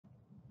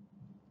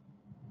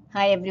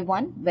Hi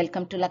everyone,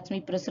 welcome to Laxmi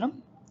Prasuram.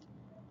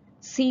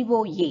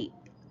 COA,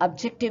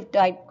 Objective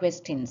Type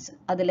Questions.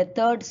 Adila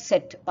third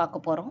set பார்க்க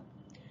போறோம்.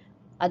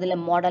 Adila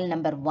model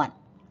number 1.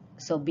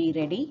 So be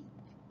ready.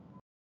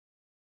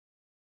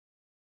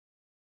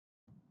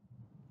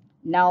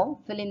 Now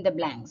fill in the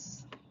blanks.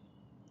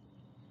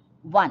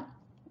 1.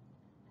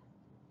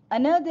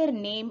 Another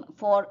name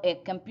for a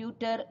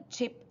computer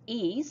chip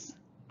is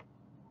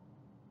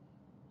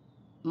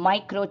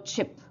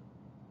microchip.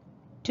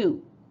 2.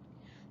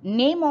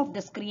 Name of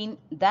the screen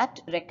that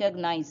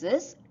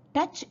recognizes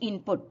touch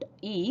input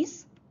is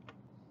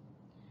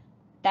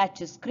touch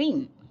screen.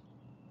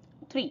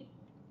 3.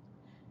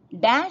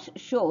 Dash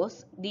shows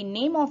the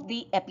name of the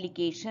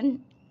application,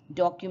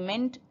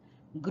 document,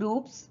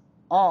 groups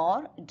or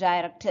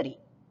directory.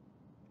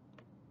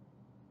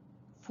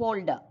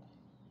 Folder.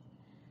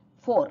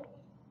 4.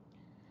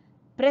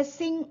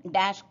 Pressing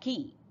dash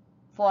key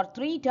for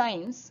 3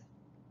 times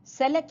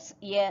selects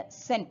a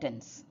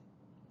sentence.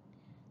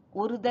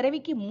 ஒரு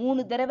தடவைக்கு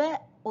 3 தடவை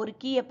ஒரு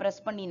கீயை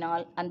press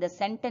பண்ணினால் அந்த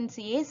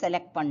சென்டென்ஸையே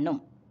select பண்ணும்.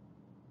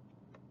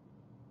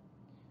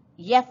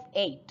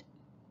 F8.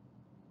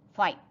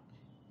 5.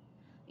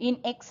 In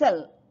Excel,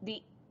 the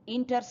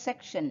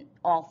intersection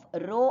of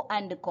row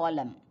and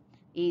column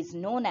is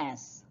known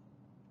as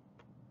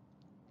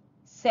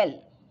cell.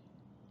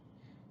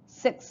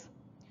 6.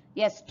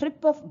 A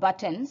strip of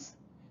buttons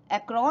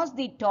across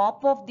the top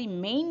of the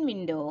main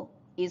window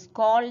is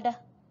called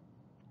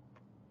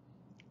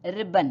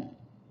ribbon.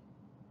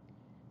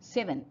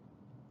 7.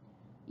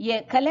 A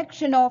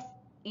collection of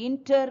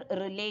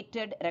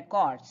interrelated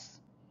records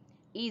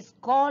is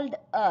called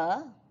a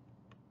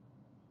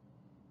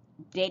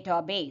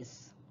database.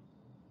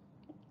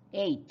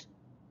 8.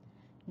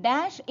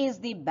 Dash is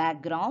the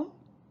background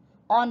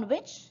on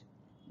which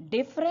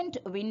different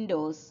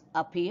windows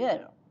appear.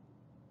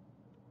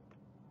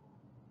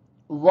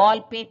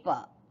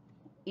 Wallpaper.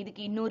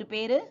 இதுக்கு இன்னொரு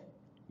பேரு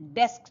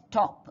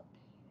desktop.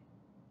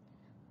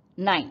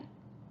 9.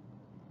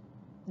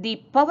 The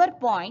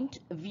PowerPoint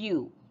view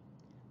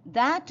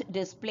that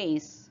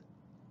displays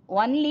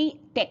only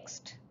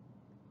text,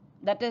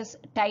 that is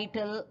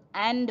title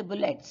and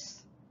bullets,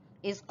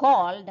 is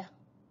called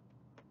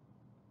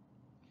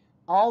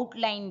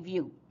outline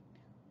view.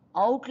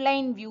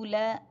 Outline view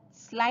la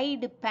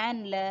slide pan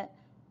la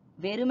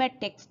வெறும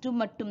text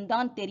மட்டும்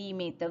தான்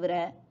தெரியுமே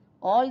தவிர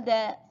all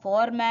the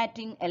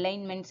formatting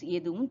alignments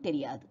எதுவும்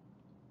தெரியாது.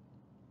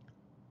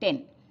 10.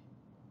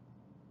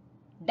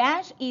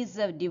 Dash is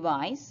a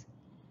device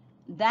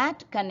that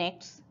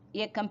connects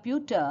a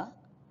computer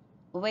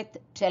with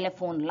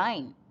telephone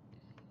line.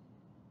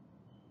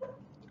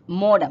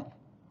 Modem.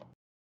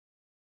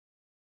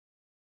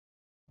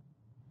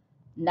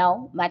 Now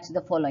match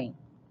the following.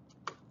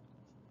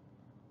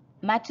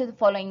 Match the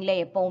following la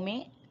எப்பவுமே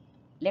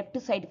left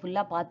side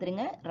full-ஆ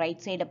பாத்துருங்க,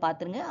 right side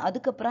பாத்துருங்க,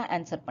 அதுக்கப்புறம்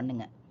answer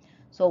பண்ணுங்க.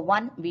 So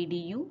 1.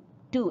 VDU.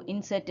 2.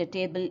 Insert a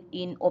table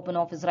in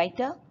OpenOffice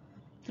Writer.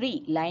 3.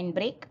 Line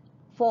break.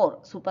 4.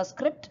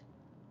 Superscript.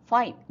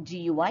 5.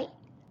 GUI.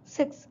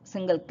 6.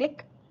 Single click.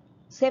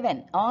 7.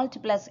 Alt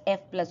plus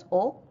F plus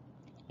O.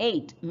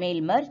 8. Mail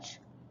merge.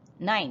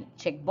 9.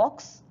 Checkbox.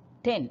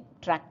 10.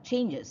 Track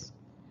changes.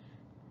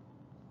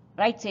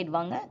 Right side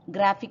வாங்க.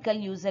 Graphical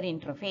user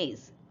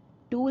interface.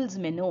 Tools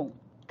menu.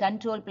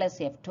 Control plus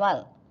F12.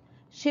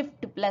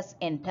 Shift plus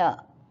enter.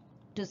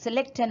 To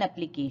select an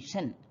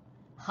application.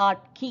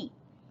 Hotkey.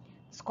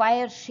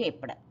 Square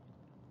shaped.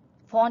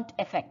 Font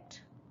effect.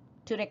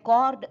 To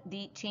record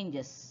the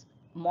changes.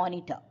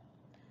 Monitor.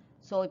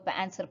 So இப்போ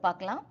answer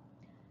பார்க்கலாம்.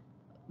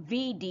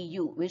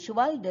 VDU,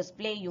 Visual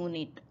Display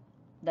Unit,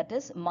 that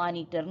is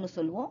monitor னு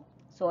சொல்லுவோம்.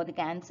 So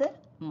அதுக்கு answer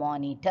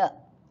monitor.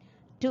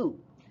 2.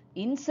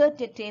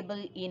 Insert a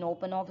table in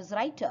OpenOffice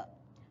Writer.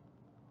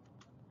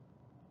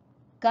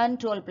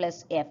 Control plus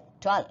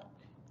F12.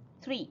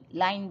 3.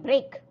 Line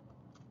break.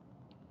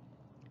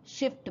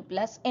 Shift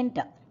plus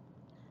enter.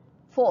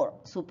 4.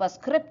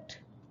 Superscript.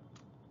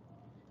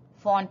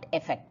 Font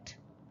effect.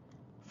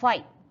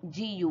 5.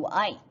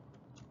 GUI.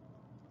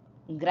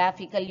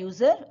 Graphical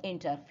user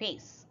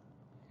interface.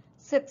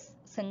 6.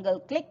 Single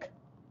click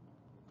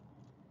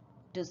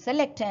to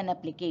select an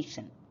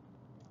application.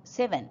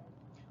 7.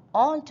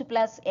 Alt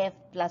plus F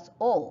plus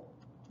O.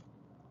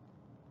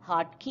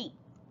 Hotkey.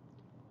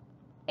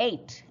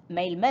 8.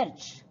 Mail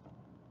merge.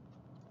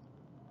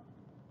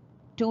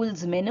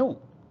 Tools menu.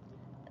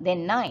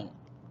 Then 9.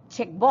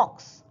 Checkbox.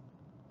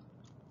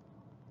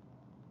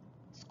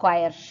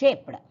 Square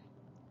shaped.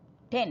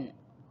 10.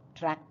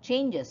 Track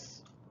changes.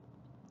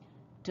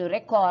 To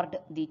record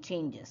the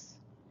changes.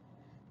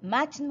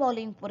 Match the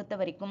following பொறுத்த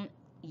வரைக்கும்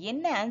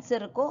என்ன answer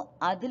இருக்கோ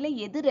அதுல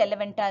எது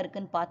ரெலவெண்டா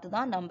இருக்குன்னு பார்த்து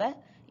தான் நம்ம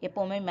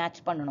எப்பவுமே மேட்ச்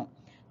பண்ணணும்.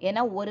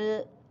 ஏன்னா ஒரு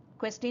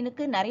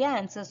क्वेश्चनக்கு நிறைய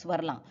ஆன்சர்ஸ்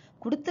வரலாம்.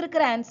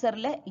 கொடுத்திருக்கிற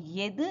ஆன்சர்ல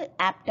எது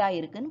ஆப்டா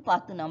இருக்குன்னு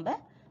பார்த்து நம்ம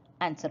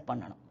ஆன்சர்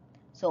பண்ணணும்.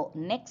 So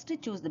next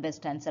choose the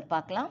best answer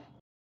பார்க்கலாம்.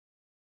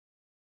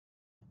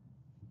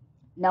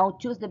 Now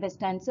choose the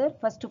best answer.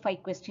 First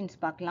 5 questions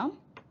பார்க்கலாம்.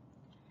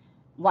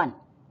 1.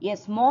 A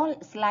small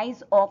slice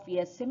of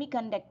a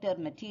semiconductor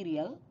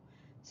material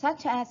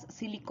such as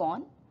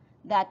silicon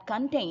that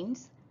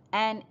contains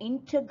an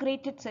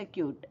integrated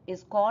circuit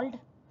is called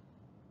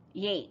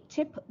A.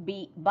 chip,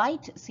 B.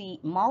 byte, C.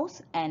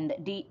 mouse, and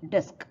D.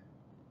 disk.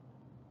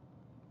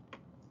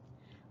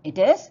 It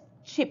is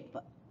chip.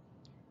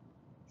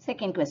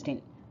 Second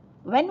question.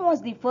 When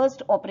was the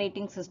first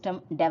operating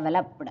system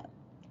developed?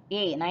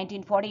 A.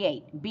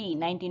 1948, B.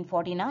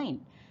 1949,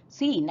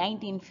 C.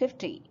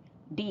 1950,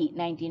 D.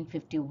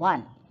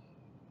 1951.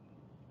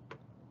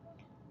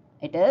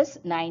 It is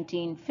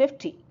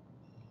 1950.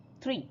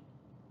 3.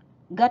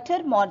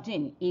 Gutter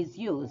margin is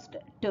used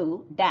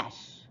to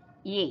dash.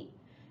 A.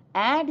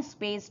 Add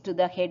space to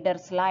the header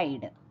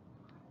slide.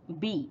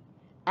 B.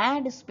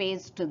 Add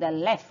space to the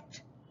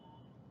left.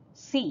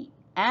 C.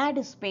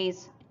 Add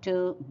space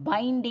to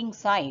binding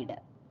side.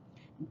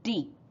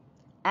 D.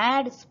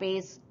 Add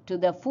space to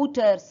the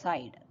footer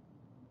side.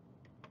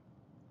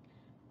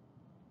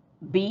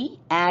 B.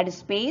 Add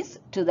space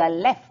to the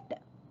left.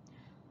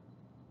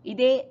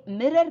 இதே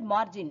mirror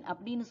margin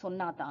அப்படின்னு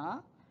சொன்னாதான்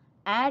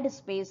add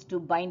space to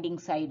binding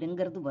side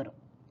ங்கிறது வரும்.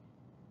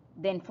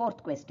 Then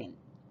fourth question.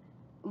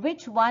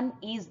 Which one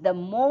is the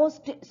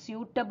most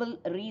suitable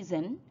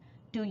reason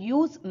to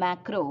use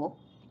macro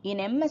in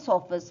MS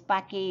Office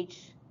package?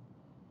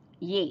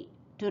 A.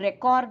 To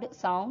record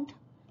sound.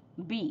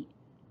 B.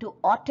 To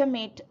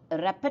automate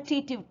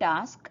repetitive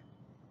task.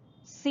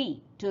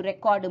 C. To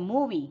record a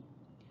movie.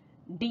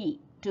 D.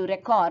 To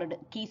record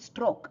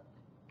keystroke.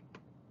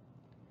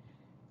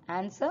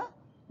 Answer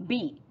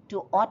B. To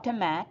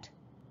automate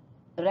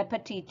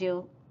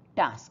repetitive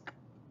task.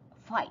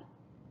 5.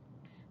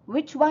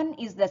 Which one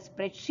is the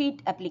spreadsheet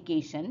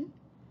application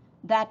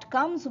that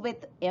comes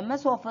with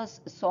MS Office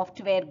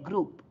software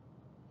group?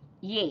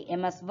 A.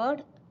 MS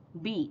Word.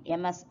 B.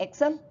 MS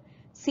Excel.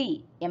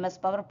 C. MS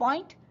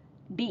PowerPoint.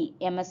 D.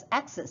 MS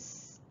Access.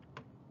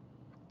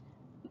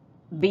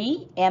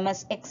 B.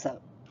 MS Excel.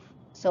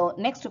 So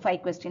next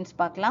 5 questions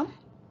பார்க்கலாம்.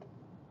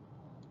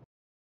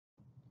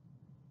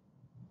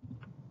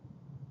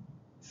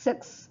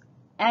 6.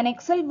 An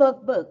Excel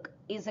workbook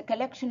is a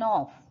collection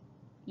of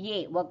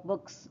A.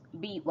 Workbooks,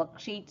 B.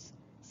 Worksheets,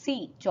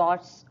 C.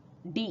 Charts,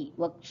 D.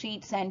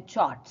 Worksheets and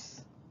charts.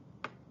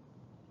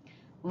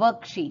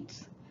 Worksheets.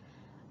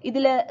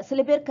 இதில சில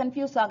பேர்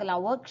confuse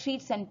ஆகலாம்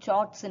worksheets and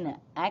charts ன்னு.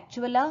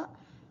 ஆக்சுவலா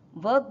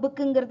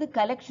workbookங்கிறது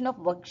collection of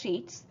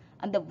worksheets.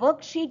 அந்த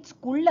worksheets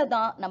குள்ள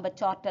தான் நம்ம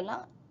chart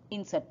எல்லாம்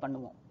insert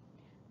பண்ணுவோம்.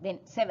 Then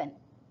 7.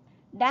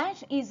 Dash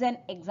is an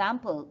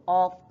example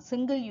of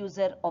single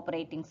user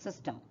operating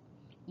system.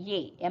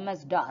 A.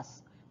 MS-DOS,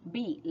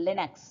 B.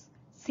 Linux,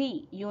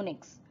 C.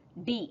 Unix,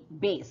 D.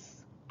 Base.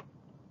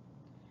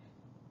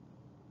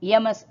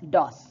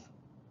 MS-DOS.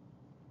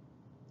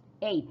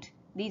 8.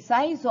 The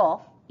size of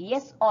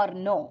yes or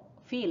no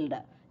field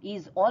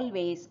is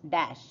always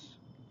dash.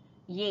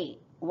 A.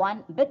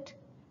 1 bit,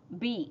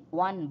 B.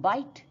 1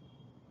 byte,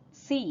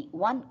 C.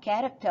 1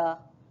 character,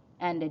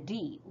 and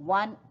D.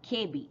 1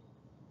 KB.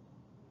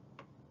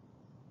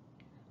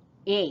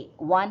 A.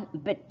 1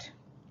 bit.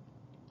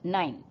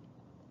 9.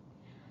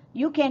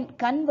 You can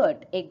convert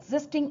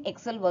existing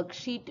Excel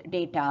worksheet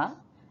data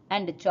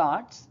and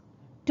charts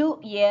to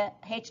a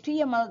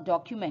HTML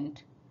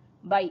document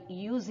by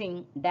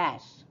using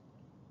dash.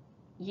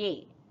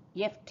 A.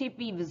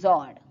 FTP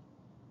wizard.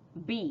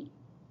 B.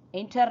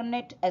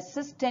 Internet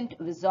Assistant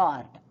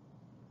wizard.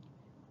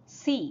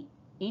 C.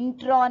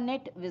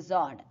 Intranet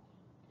wizard.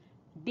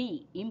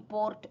 D.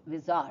 Import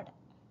wizard.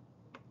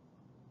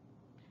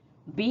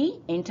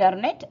 B.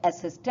 Internet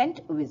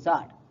Assistant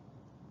wizard.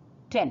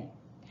 10.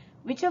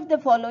 Which of the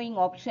following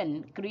option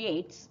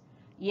creates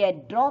a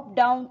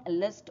drop-down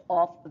list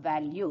of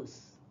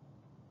values?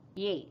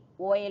 A.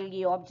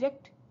 OLE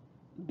object.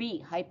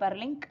 B.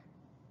 Hyperlink.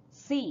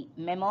 C.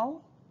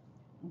 Memo.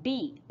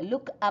 D.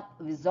 Lookup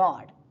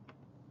wizard.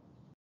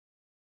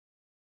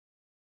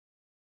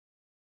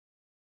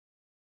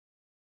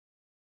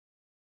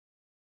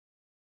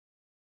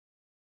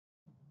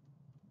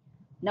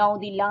 Now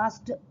the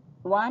last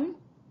one,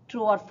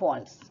 true or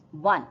false.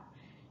 1.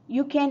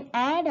 You can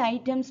add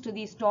items to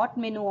the start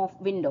menu of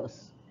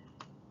Windows.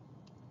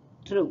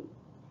 True.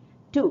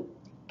 2.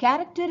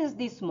 Character is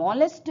the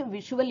smallest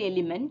visual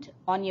element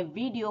on a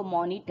video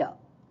monitor.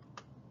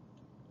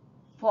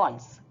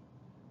 False.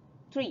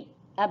 3.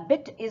 A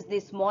bit is the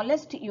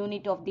smallest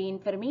unit of the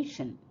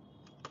information.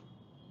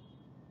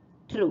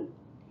 True.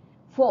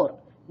 4.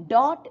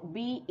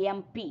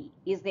 .bmp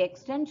is the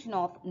extension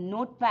of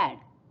Notepad.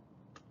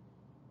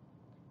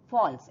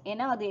 False.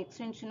 ஏன்னா அது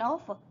extension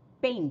of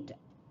Paint.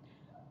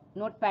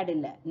 Notepad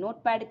இல்ல.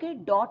 Notepadக்கு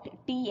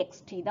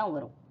 .txt தான்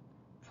வரும்.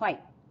 5.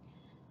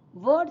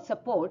 Word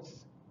supports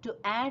to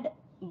add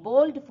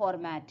bold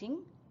formatting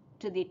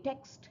to the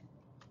text.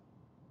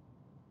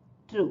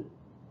 True.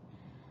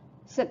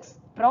 6.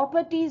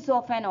 Properties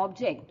of an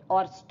object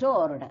are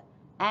stored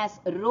as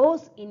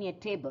rows in a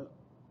table.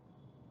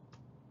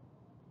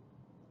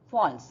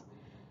 False.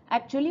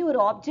 Actually ஒரு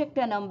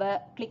ஆப்ஜெக்டை நம்ம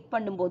click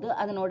பண்ணும்போது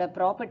அதனோட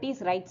ப்ராப்பர்ட்டிஸ்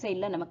ரைட்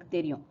சைடில் நமக்கு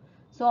தெரியும்.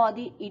 ஸோ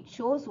அது it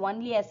shows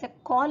only as a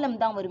column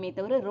தான் வருமே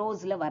தவிர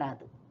ரோஸில்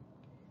வராது.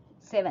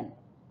 7.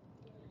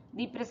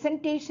 The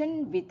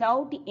presentation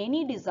without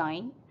any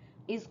design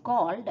is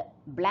called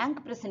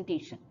blank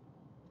presentation.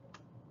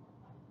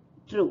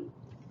 True.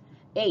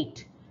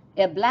 8.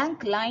 A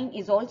blank line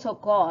is also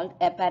called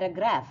a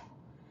paragraph.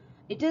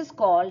 It is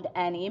called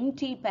an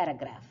empty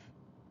paragraph.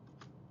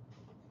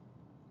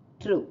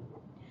 True.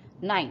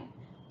 9.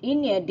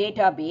 In a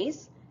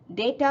database,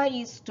 data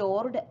is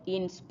stored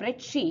in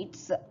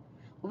spreadsheets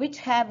which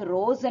have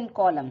rows and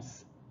columns.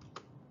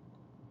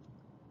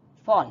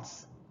 False.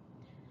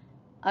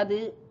 அது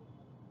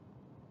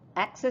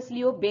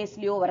accessலியோ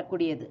baseலியோ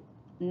வரக்கூடியது.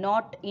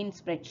 Not in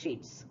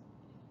spreadsheets.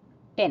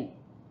 10.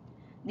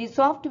 The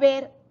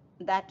software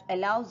that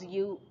allows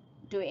you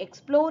to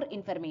explore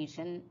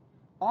information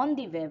on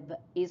the web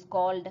is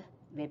called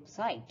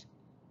website.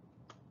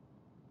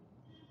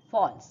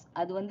 False.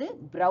 அது வந்து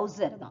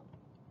browser தான்.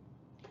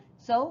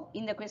 So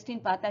இந்த question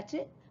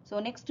பார்த்தாச்சு. So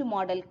next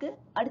மாடலுக்கு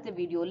அடுத்த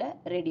வீடியோல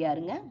ரெடியா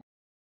இருங்க.